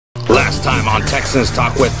Last time on Texans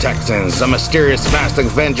Talk with Texans, a mysterious Fast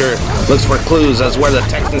Avenger looks for clues as where the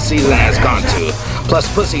Texan season has gone to.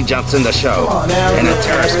 Plus, Pussy jumps in the show, and a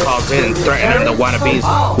terrorist calls in, threatening the wannabes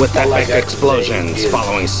with epic explosions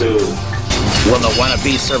following suit. Will the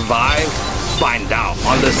wannabes survive? Find out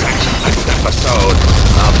on this action-packed episode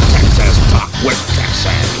of Texans Talk with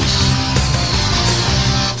Texans.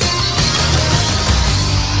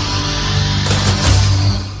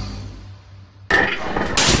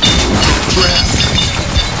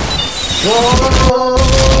 Whoa!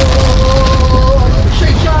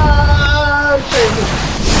 Shake, shake!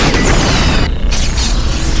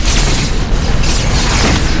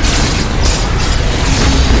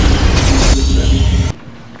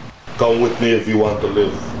 Come with me if you want to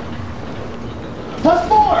live. What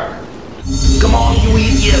for? Come on, you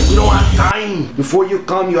idiot! We don't have time. Before you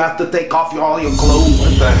come, you have to take off all your clothes.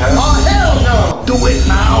 What the hell? Oh, hell no! Do it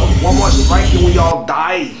now. One more strike and we all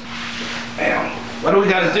die. Damn. Why do we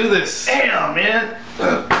gotta do this? Damn, man.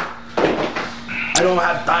 I don't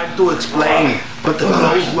have time to explain, but the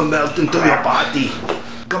clothes will melt into your body.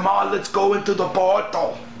 Come on, let's go into the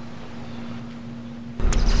portal.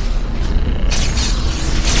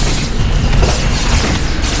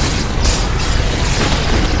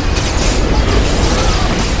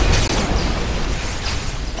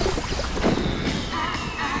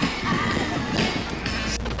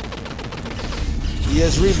 He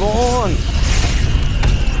is reborn.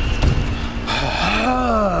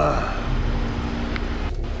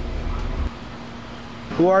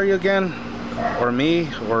 Who are you again? Or me?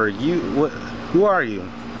 Or you? Who are you?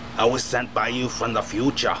 I was sent by you from the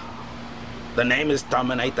future. The name is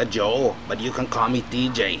Terminator Joe, but you can call me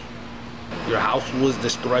TJ. Your house was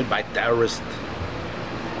destroyed by terrorists.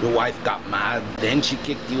 Your wife got mad, then she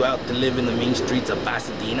kicked you out to live in the mean streets of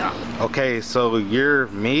Pasadena. Okay, so you're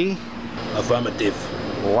me? Affirmative.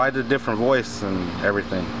 Why the different voice and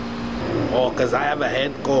everything? Oh, cause I have a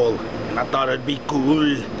head cold, and I thought it'd be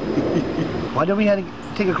cool. Why do we have to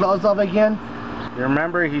take our clothes off again? You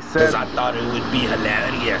remember he said... Cause I thought it would be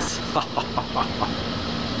hilarious.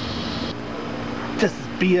 Just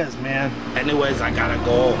BS, man. Anyways, I gotta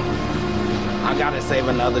go. I gotta save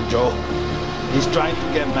another Joe. He's trying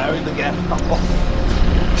to get married again.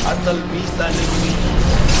 Hasta la vista, Luis.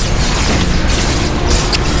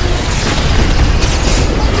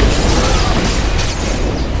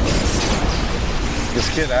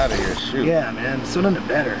 Just get out of here, shoot. Yeah, man. Sooner the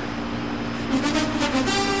better.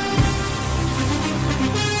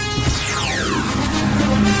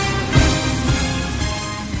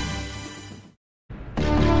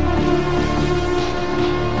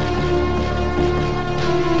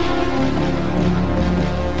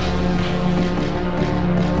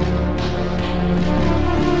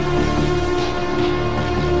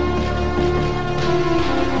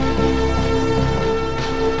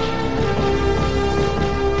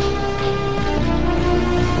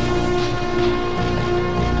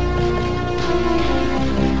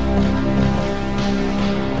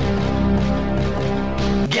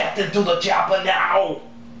 To the chopper now!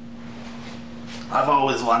 I've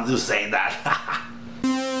always wanted to say that.